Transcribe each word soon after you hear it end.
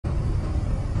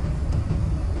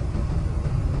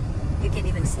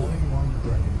see it.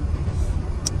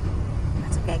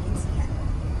 That's okay, I can see it.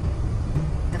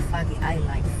 The foggy, I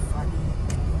like foggy.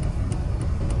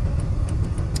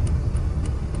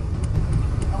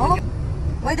 Oh,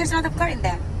 why there's not a car in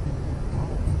there?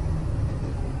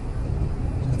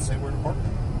 Does it say where to park?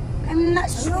 I'm not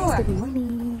sure. Good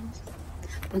morning.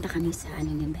 Punta kami sa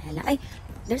ano ni Bella. Ay,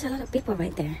 there's a lot of people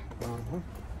right there.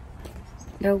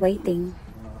 They're waiting.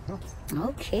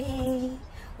 Okay.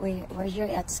 We're here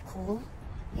at school,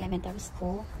 elementary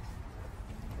school,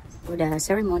 for the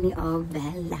ceremony of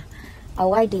Bella.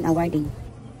 Awarding. Oh,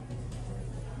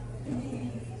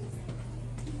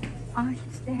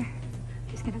 she's there.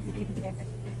 She's gonna be there.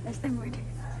 Last time we're there.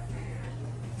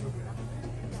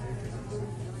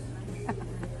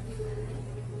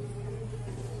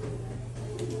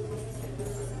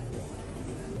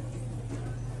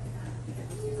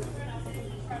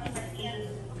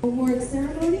 Award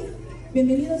ceremony.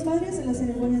 Bienvenidos padres a la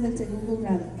ceremonia del segundo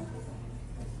grado.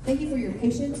 Thank you for your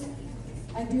patience.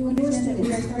 I do understand that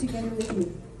we are starting together with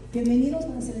you. Bienvenidos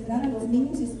para celebrar a los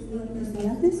niños y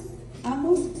estudiantes.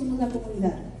 Ambos somos la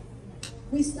comunidad.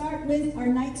 We start with our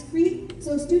Knight's Creed.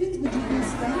 So students, would you please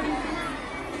stand?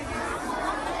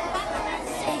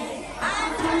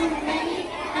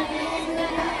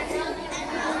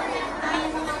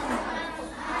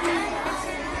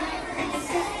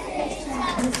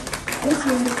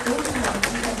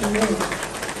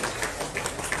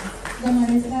 La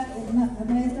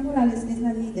maestra Morales es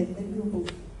la líder del grupo.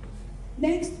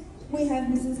 Next, we have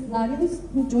Mrs. Larios,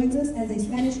 who joins us as a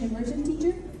Spanish immersion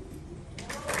teacher.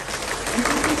 And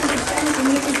she teaches Spanish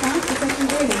immersion class for second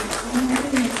grade.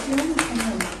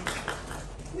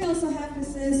 We also have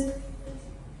Mrs.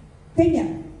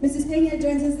 Peña. Mrs. Peña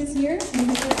joins us this year in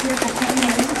the first year at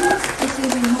Hartman, so she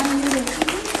is a non-leader teacher.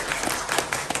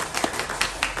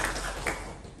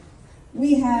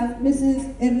 We have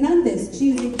Mrs. Hernandez.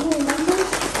 She is a dual language.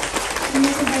 She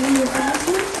is a bilingual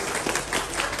classroom.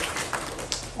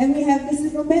 And we have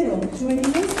Mrs. Romero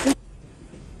joining us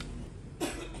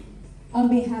on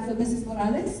behalf of Mrs.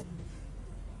 Morales.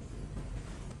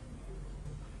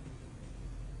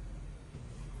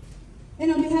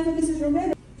 And on behalf of Mrs.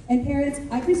 Romero and parents,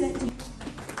 I present to you.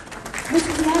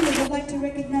 Mrs. Morales would like to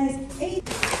recognize a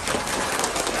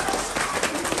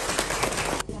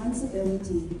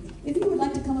responsibility. If you would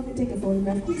like to come up and take a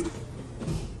photograph, please.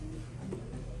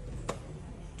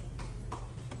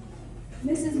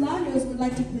 Mrs. Larios would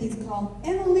like to please call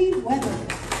Emily Weber.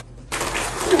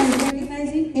 And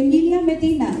recognizing Emilia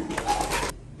Medina.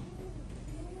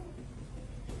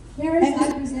 Parents, and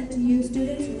I present to you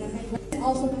students who have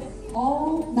also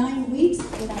all 9 weeks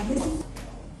without missing.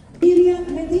 Emilia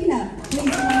Medina,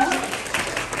 please come up.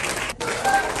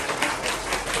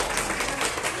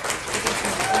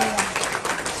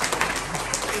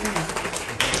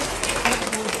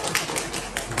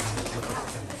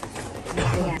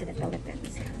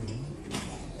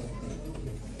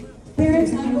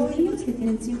 Parents ongoing niños que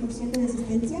tienen 100% de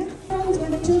asistencia.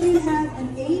 When the children have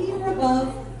an 80 or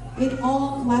above in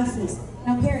all classes.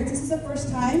 Now parents, this is the first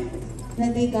time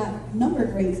that they got number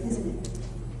grades, isn't it?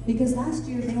 Because last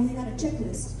year they only got a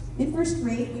checklist. In first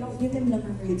grade, we don't give them number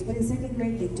grades, but in second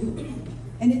grade they do.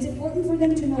 And it's important for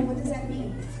them to know, what does that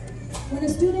mean? When a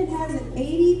student has an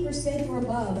 80% or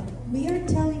above, we are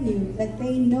telling you that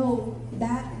they know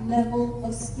that level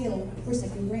of skill for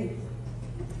second grade.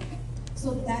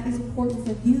 So that is important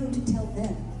for you to tell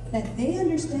them, that they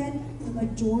understand the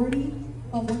majority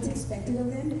of what's expected of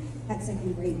them at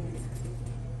second grade.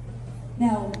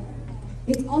 Now,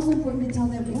 it's also important to tell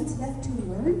them what's left to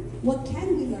learn, what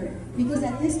can we learn? Because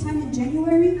at this time in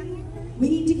January, we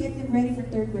need to get them ready for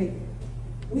third grade.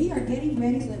 We are getting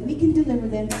ready so that we can deliver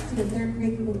them to the third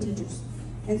grade group of teachers.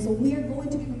 And so we are going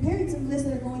to be preparing some lists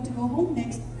that are going to go home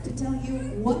next to tell you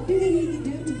what do they need to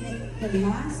do to get the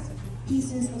last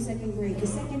pieces of second grade, the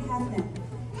second half now,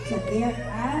 so they are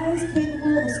as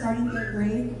capable of starting third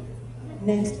grade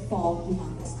next fall y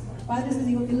más. Padres, les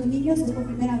digo que los niños es por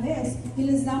primera vez que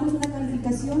les damos una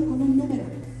calificación con un número,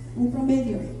 un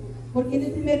promedio, porque en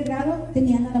el primer grado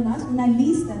tenían nada más una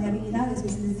lista de habilidades que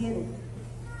se les dieron.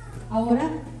 Ahora,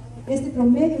 este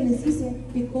promedio les dice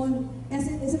que con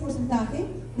ese porcentaje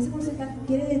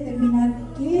quiere determinar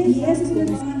qué piezas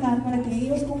les van a dar para que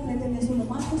ellos completen eso lo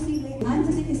más posible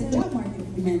antes de que se job market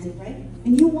demands it, right?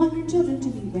 And you want your children to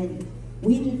be ready.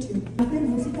 We do too. Arte,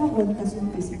 música o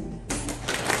educación física.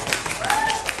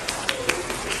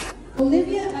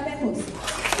 Olivia Alejos.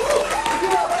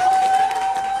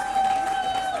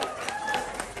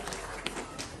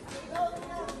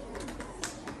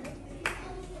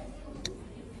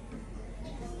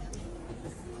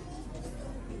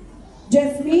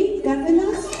 Jeffrey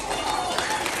Cárdenas.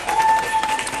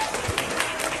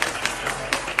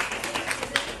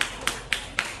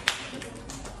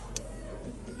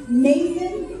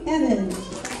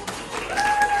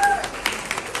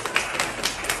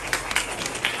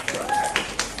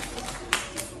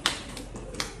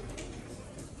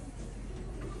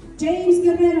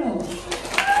 Romero.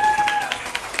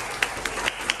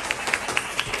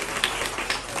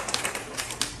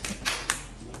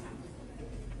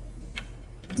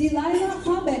 Delilah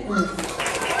Hobbecker.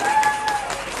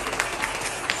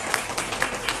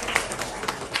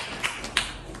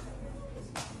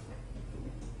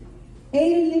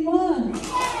 Aiden Limon.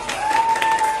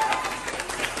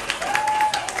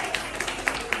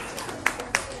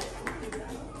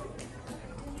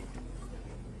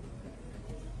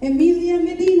 Emilia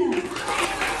Medina.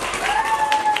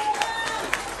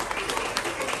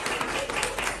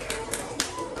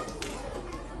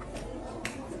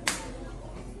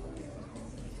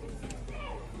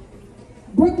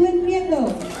 Brooklyn Nieto.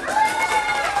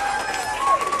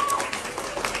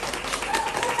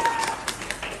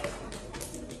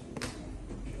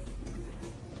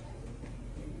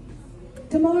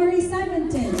 Tamari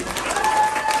Simonton.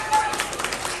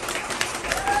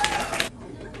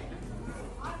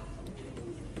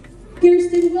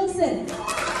 Kirsten Wilson.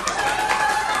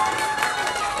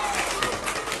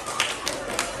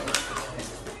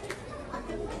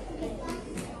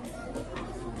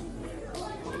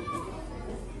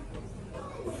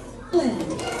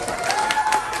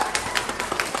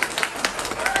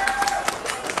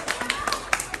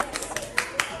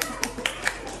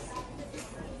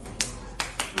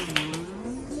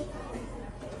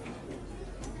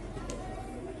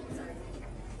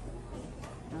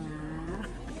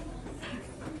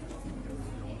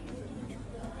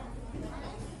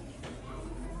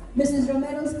 Mrs.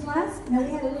 Romero's class. Now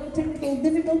we had a little technical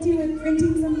difficulty with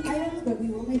printing some items, but we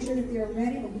will make sure that they are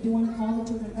ready. But we do want to call the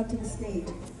children up to the stage.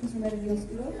 Mrs. Romero, you'll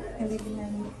scoot over and we can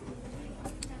have you.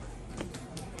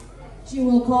 She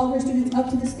will call her students up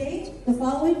to the stage. The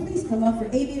following, please come up for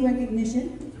AB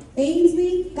recognition.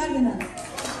 Ainsley Cardenas.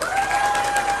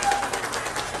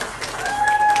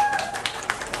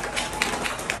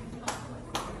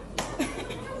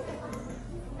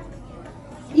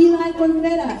 Eli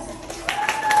Contreras.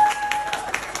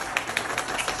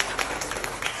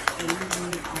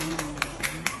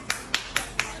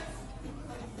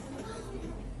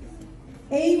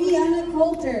 Aviana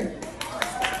Coulter.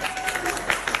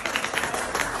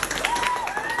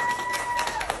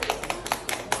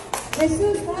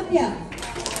 Jesus Tapia.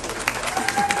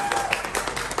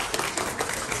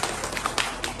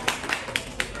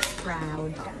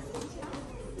 Proud.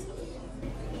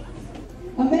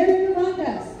 American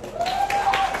Rondas.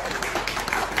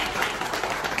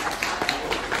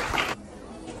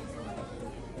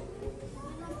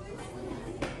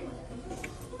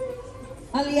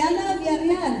 Aliana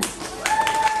Villarreal.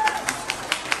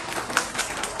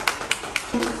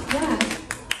 Class,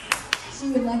 she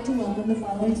would like to welcome the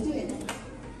following students.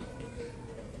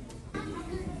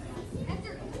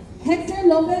 Hector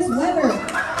Lopez Weber.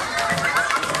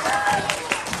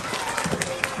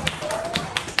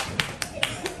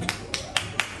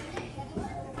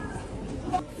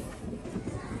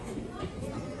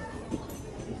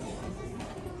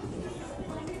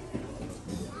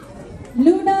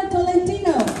 Luna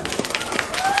Tolentino.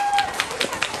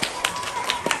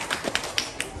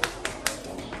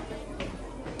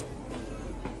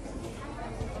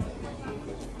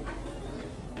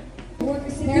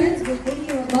 Parents with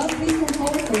 80 or above, please come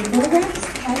forward for your photographs.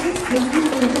 Items, the use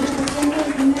of the digital camera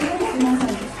and cameras, and all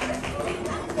items.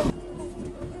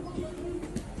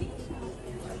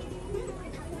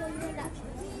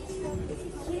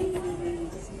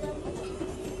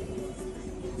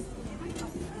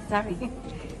 Sorry.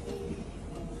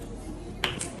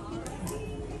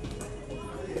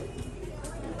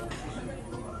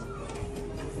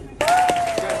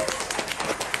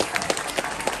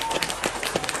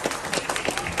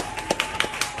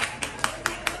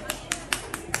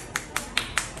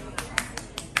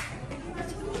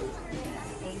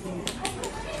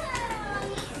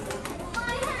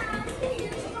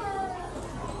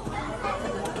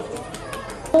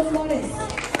 Flores.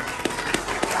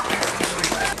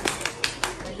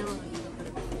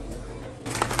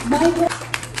 Michael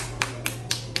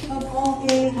of all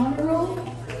A honor roll.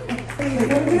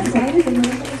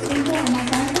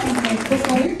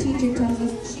 Before your teacher tells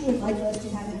us she would like us to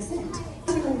have it sent.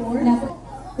 Now,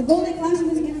 the Golden Classroom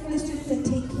is given for the students that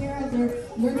take care of their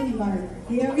learning environment.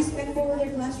 They are respectful of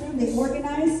their classroom, they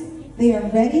organize, they are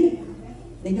ready,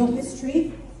 they don't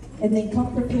mistreat, and they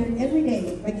come prepared every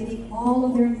day by getting all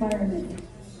of their environment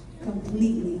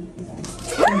completely. Please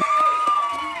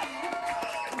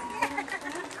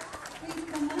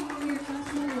come up for your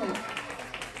classroom award.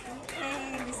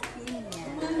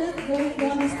 Come on up, go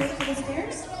on the stage to the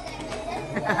stairs.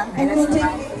 And we'll take a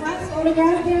class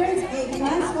photograph, parents, a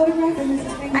class photograph in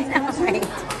Mrs. Spring's classroom. That's right.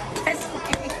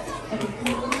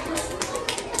 Okay.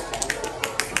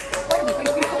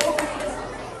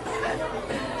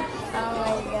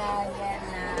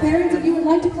 parents, if you would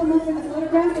like to come up for the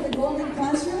photograph of the golden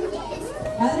classroom.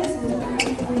 Padres,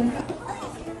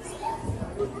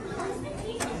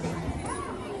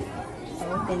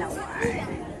 Open up wide.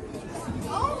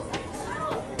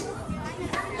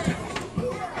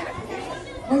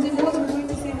 Boys and girls, we're going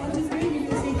to say 1, 2, 3. You're going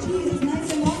to say cheese as nice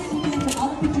and long as you can for all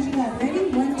the pictures you have. Ready?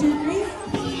 1, 2, 3.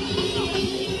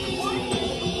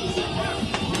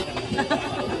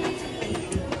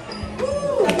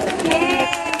 Woo! Yay!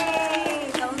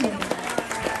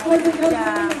 Boys and girls,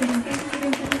 thank you for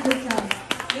doing such a good job.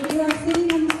 If you are sitting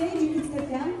on the stage, you can step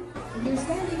down. If you're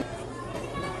standing,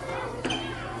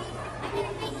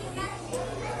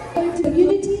 to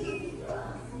community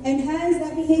and has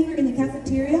that behavior in the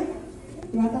cafeteria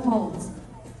throughout the halls.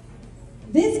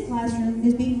 This classroom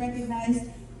is being recognized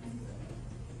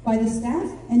by the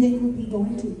staff, and it will be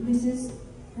going to Mrs.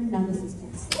 Hernandez's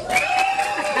class.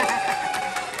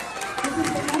 Mrs.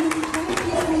 Hernandez's class,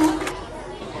 please come up.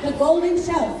 The Golden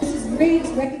Shout. This is great. It's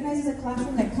recognized as a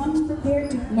classroom that comes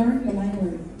prepared to learn the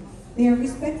library. They are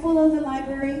respectful of the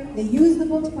library. They use the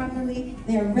books properly.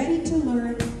 They are ready to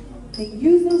learn. They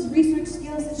use those research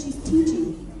skills that she's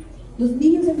teaching. Los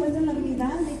niños demuestran la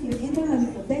habilidad de que entran a la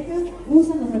biblioteca,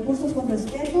 usan los recursos con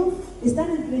respeto,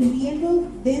 están aprendiendo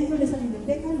dentro de esa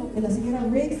biblioteca lo que la señora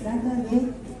Riggs trata de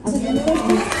hacer.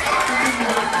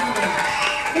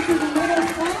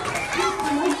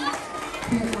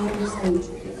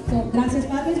 Gracias,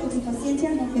 padres, por su paciencia.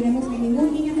 No queremos que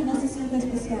ningún niño no se sienta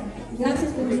especial.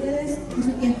 Gracias por ustedes y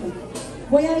su tiempo.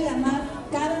 Voy a llamar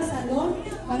cada salón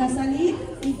para salir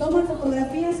y tomar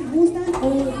fotografías si gustan o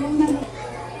una.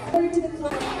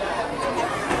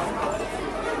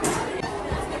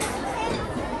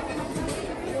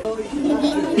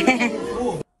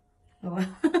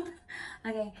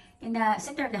 Okay, in the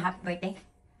center of the happy birthday.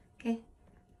 Okay.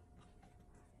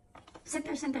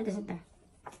 Center, the center.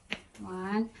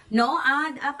 1. No,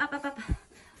 add up.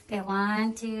 Okay,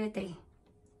 1, 2, 3.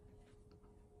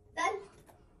 Done.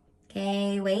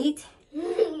 Okay, wait.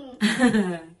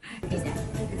 Is that?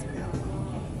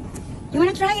 You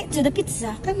wanna try it to the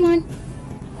pizza? Come on.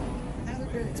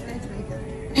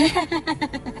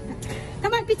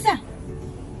 Come on, pizza.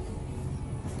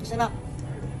 Sarap.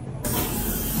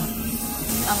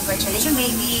 Congratulations,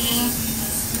 baby.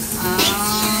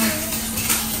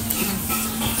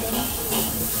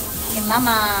 Okay,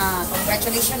 mama.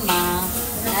 Congratulations, ma.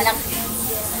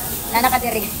 Nanak ka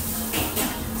diri.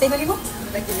 Say bali mo?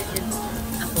 Congratulations.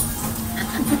 Ako.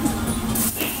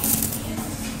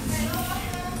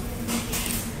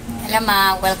 Hello,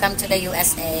 ma. Welcome to the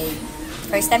USA.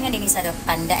 First time yan din sa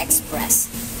Panda Express.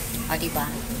 O, diba?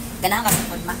 Ganahan ka sa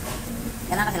food, ma?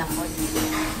 Ganahan ka silang food?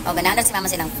 O, ganahan na si mama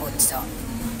silang food. So,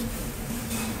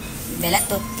 Bella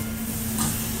to.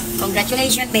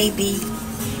 Congratulations, baby.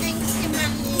 Thanks to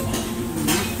mommy.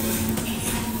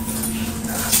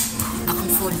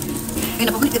 Akong food. Kaya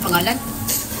napakulit yung pangalan.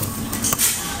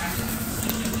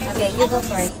 Okay, you go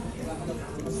first.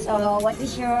 So, what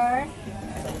is your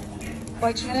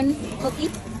fortune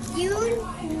cookie?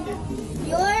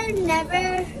 You're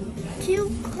never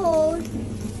too cold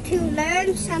to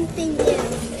learn something new.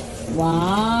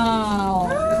 Wow.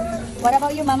 What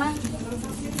about you, mama?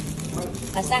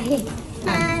 Asahi.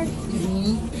 And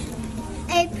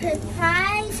a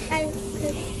surprise.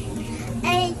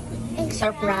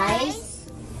 Surprise?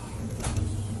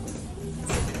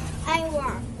 I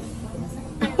want.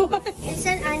 It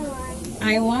said I want.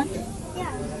 I want?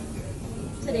 Yeah.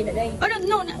 Oh,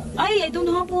 no. I don't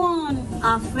have one.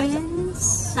 Friends,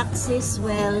 success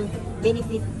will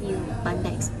benefit you, Panda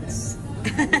Express.